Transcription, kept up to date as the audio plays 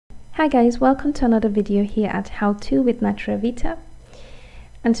Hi guys, welcome to another video here at How To with Natura Vita.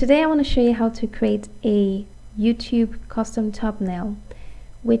 And today I want to show you how to create a YouTube custom thumbnail,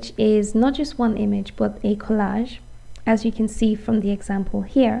 which is not just one image but a collage, as you can see from the example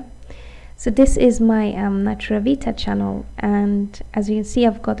here. So this is my Natura Vita channel, and as you can see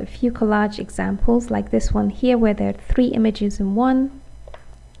I've got a few collage examples like this one here where there are 3 images in one,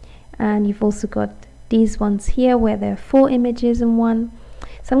 and you've also got these ones here where there are 4 images in one.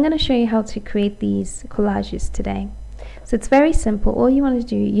 So I'm going to show you how to create these collages today. So it's very simple. All you want to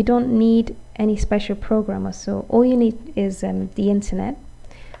do, you don't need any special program or so. All you need is the internet.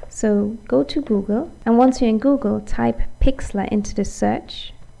 So go to Google, and once you're in Google, type Pixlr into the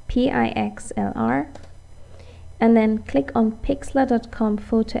search, Pixlr, and then click on pixlr.com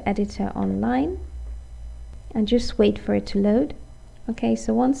photo editor online and just wait for it to load. Okay,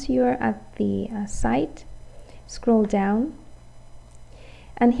 so once you're at the site, scroll down.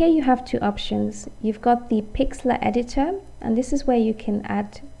 And here you have 2 options. You've got the Pixlr editor, and this is where you can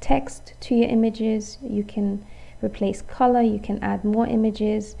add text to your images, you can replace color, you can add more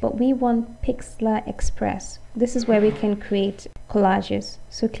images, but we want Pixlr Express. This is where we can create collages.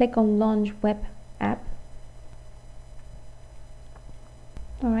 So click on Launch Web App.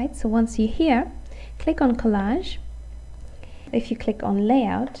 Alright, so once you're here, click on Collage. If you click on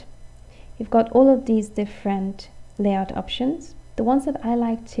Layout, you've got all of these different layout options. The ones that I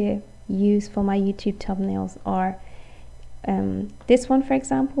like to use for my YouTube thumbnails are this one, for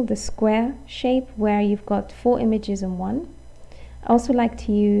example, the square shape where you've got 4 images in one. I also like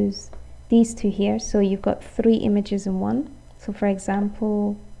to use these 2 here, so you've got 3 images in one. So for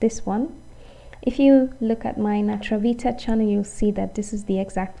example, this one. If you look at my Natura Vita channel, you'll see that this is the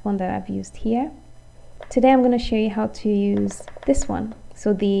exact one that I've used here. Today I'm going to show you how to use this one,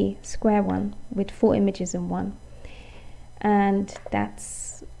 so the square one with 4 images in one. And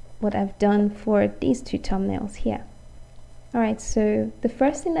that's what I've done for these 2 thumbnails here. Alright, so the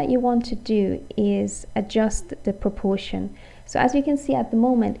first thing that you want to do is adjust the proportion. So as you can see at the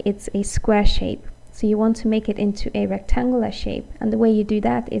moment, it's a square shape. So you want to make it into a rectangular shape. And the way you do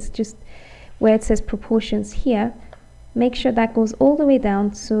that is just where it says proportions here, make sure that goes all the way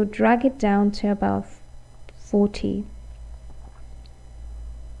down. So drag it down to about 40.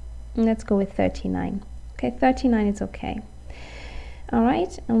 And let's go with 39. Okay, 39 is okay.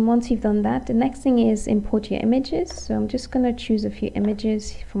 Alright, and once you've done that, the next thing is import your images. So I'm just going to choose a few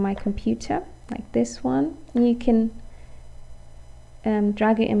images from my computer, like this one. And you can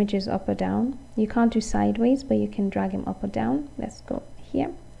drag your images up or down. You can't do sideways, but you can drag them up or down. Let's go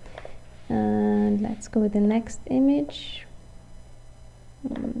here. And let's go with the next image.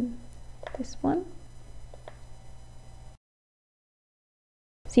 This one.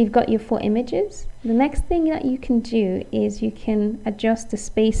 So you've got your 4 images. The next thing that you can do is you can adjust the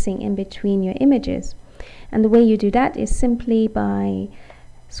spacing in between your images. And the way you do that is simply by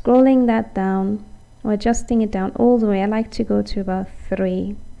scrolling that down or adjusting it down all the way. I like to go to about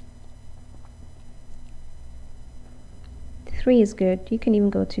 3. 3 is good. You can even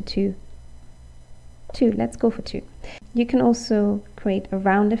go to 2. 2, let's go for 2. You can also create a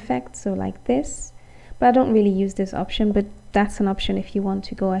round effect, so like this. But I don't really use this option, but that's an option if you want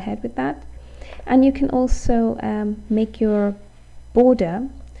to go ahead with that. And you can also make your border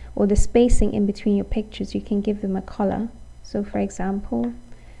or the spacing in between your pictures, you can give them a color. So for example,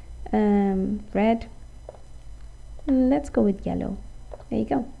 red. Let's go with yellow. There you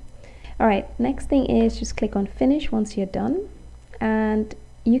go. Alright, next thing is just click on finish once you're done. And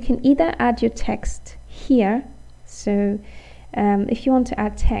you can either add your text here. So if you want to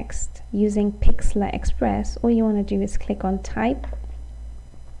add text using Pixlr Express, all you want to do is click on type,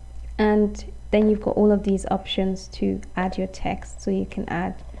 and then you've got all of these options to add your text. So you can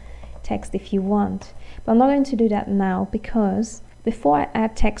add text if you want, but I'm not going to do that now, because before I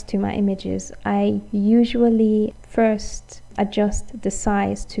add text to my images, I usually first adjust the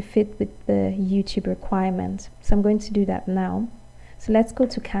size to fit with the YouTube requirement. So I'm going to do that now. So let's go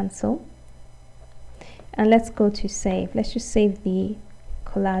to cancel. And let's go to save. Let's just save the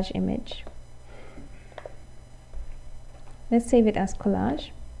collage image. Let's save it as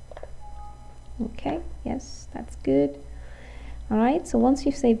collage. Okay, yes, that's good. Alright, so once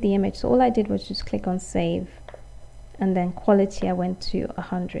you've saved the image, so all I did was just click on save, and then quality I went to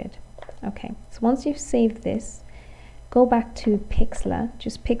 100. Okay, so once you've saved this, go back to Pixlr,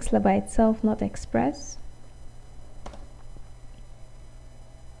 just Pixlr by itself, not Express.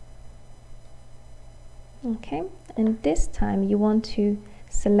 Okay, and this time you want to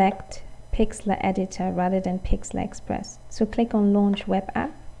select Pixlr Editor rather than Pixlr Express. So click on Launch Web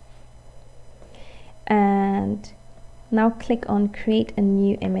App, and now click on create a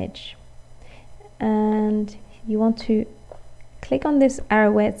new image, and you want to click on this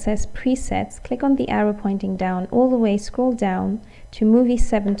arrow where it says presets. Click on the arrow pointing down all the way, scroll down to movie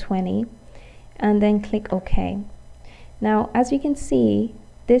 720, and then click OK. Now as you can see,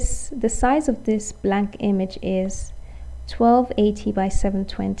 the size of this blank image is 1280 by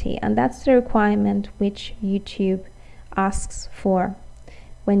 720, and that's the requirement which YouTube asks for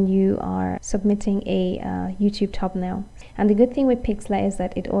when you are submitting a YouTube thumbnail. And the good thing with Pixlr is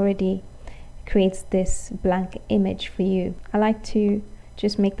that it already creates this blank image for you. I like to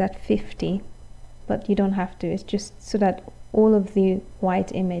just make that 50, but you don't have to. It's just so that all of the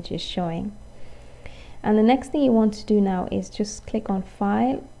white image is showing. And the next thing you want to do now is just click on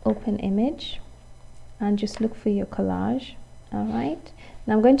File, Open Image, and just look for your collage. Alright,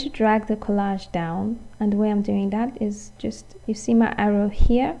 now I'm going to drag the collage down, and the way I'm doing that is just, you see my arrow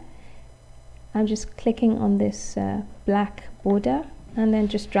here, I'm just clicking on this black border and then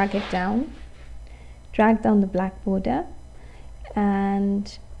just drag it down. Drag down the black border,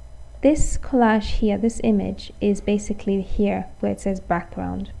 and this collage here, this image is basically here where it says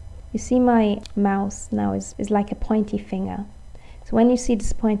background. You see my mouse now is like a pointy finger. So when you see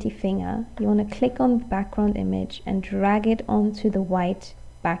this pointy finger, you want to click on the background image and drag it onto the white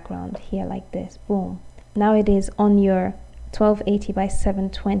background here like this. Boom. Now it is on your 1280 by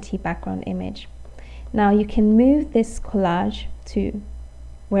 720 background image. Now you can move this collage to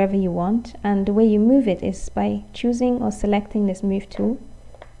wherever you want, and the way you move it is by choosing or selecting this move tool.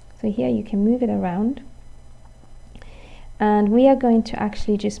 So here you can move it around, and we are going to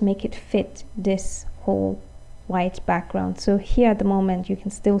actually just make it fit this whole white background. So here at the moment you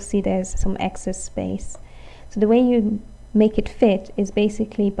can still see there's some excess space. So the way you make it fit is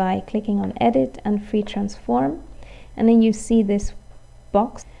basically by clicking on Edit and Free Transform, and then you see this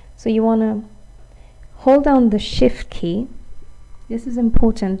box. So you want to hold down the Shift key. This is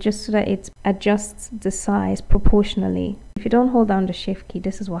important just so that it adjusts the size proportionally. If you don't hold down the Shift key,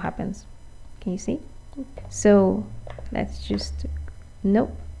 this is what happens. Can you see? So let's just,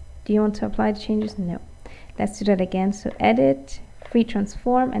 nope. Do you want to apply the changes? No. Let's do that again. So Edit, Free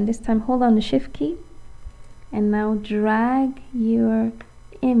Transform, and this time hold down the Shift key, and now drag your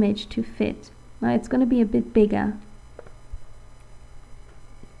image to fit. Now it's going to be a bit bigger,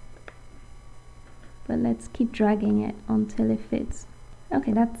 but let's keep dragging it until it fits.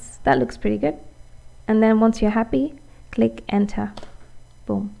 Okay, that looks pretty good. And then once you're happy, click Enter.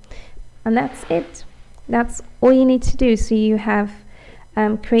 Boom. And that's it. That's all you need to do. So you have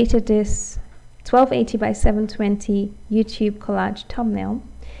created this 1280 by 720 YouTube collage thumbnail.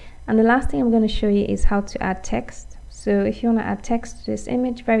 And the last thing I'm going to show you is how to add text. So if you want to add text to this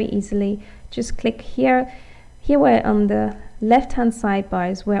image very easily, just click here. Here where on the left hand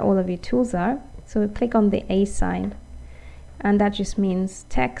sidebar is where all of your tools are. So click on the A sign, and that just means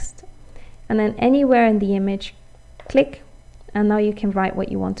text. And then anywhere in the image, click, and now you can write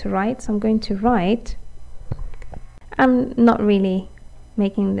what you want to write. So I'm going to write, I'm not really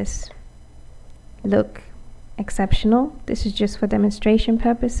making this look exceptional. This is just for demonstration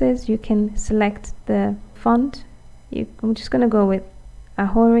purposes. You can select the font. I'm just going to go with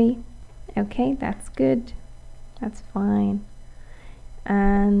Ahori. Okay, that's good. That's fine.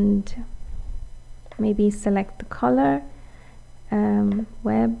 And maybe select the color,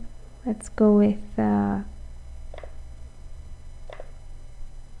 web. Let's go with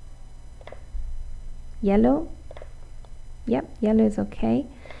yellow. Yep, yellow is okay.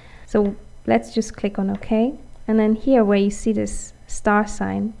 So let's just click on OK, and then here where you see this star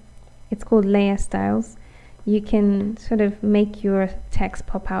sign, it's called layer styles. You can sort of make your text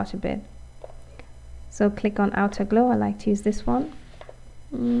pop out a bit. So click on outer glow. I like to use this one.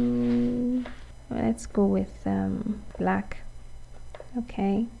 Let's go with black.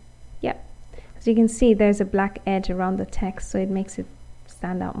 Okay, yep. As you can see, there's a black edge around the text, so it makes it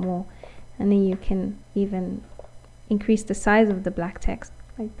stand out more. And then you can even increase the size of the black text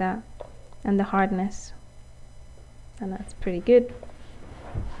like that, and the hardness, and that's pretty good.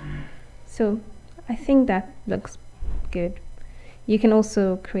 So I think that looks good. You can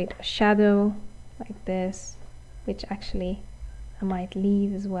also create a shadow like this, which actually I might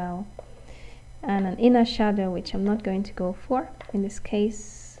leave as well, and an inner shadow, which I'm not going to go for in this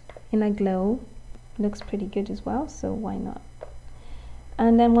case. Inner glow looks pretty good as well, so why not?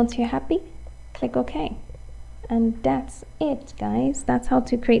 And then once you're happy, click OK. And that's it, guys. That's how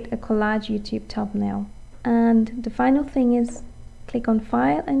to create a collage YouTube thumbnail. And the final thing is click on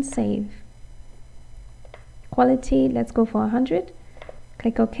File and Save. Quality, let's go for 100.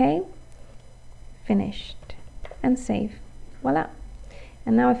 Click OK. Finished. And save. Voila.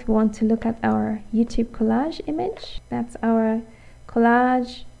 And now if you want to look at our YouTube collage image, that's our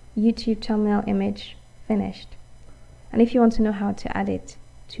collage YouTube thumbnail image finished. And if you want to know how to add it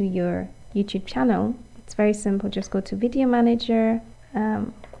to your YouTube channel, it's very simple. Just go to Video Manager,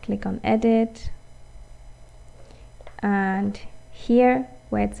 click on Edit, and here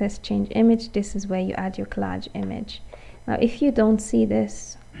where it says Change Image, this is where you add your collage image. Now if you don't see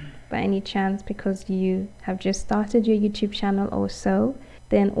this by any chance because you have just started your YouTube channel or so,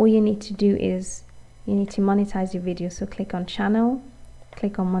 then all you need to do is you need to monetize your video. So click on Channel,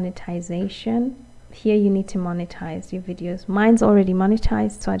 click on Monetization. Here you need to monetize your videos. Mine's already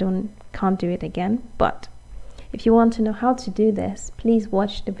monetized, so I can't do it again. But if you want to know how to do this, please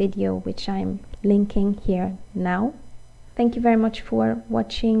watch the video which I'm linking here now. Thank you very much for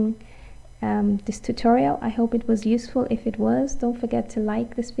watching this tutorial. I hope it was useful. If it was, don't forget to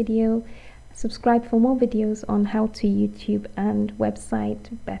like this video, subscribe for more videos on how to YouTube and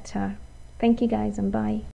website better. Thank you guys, and bye.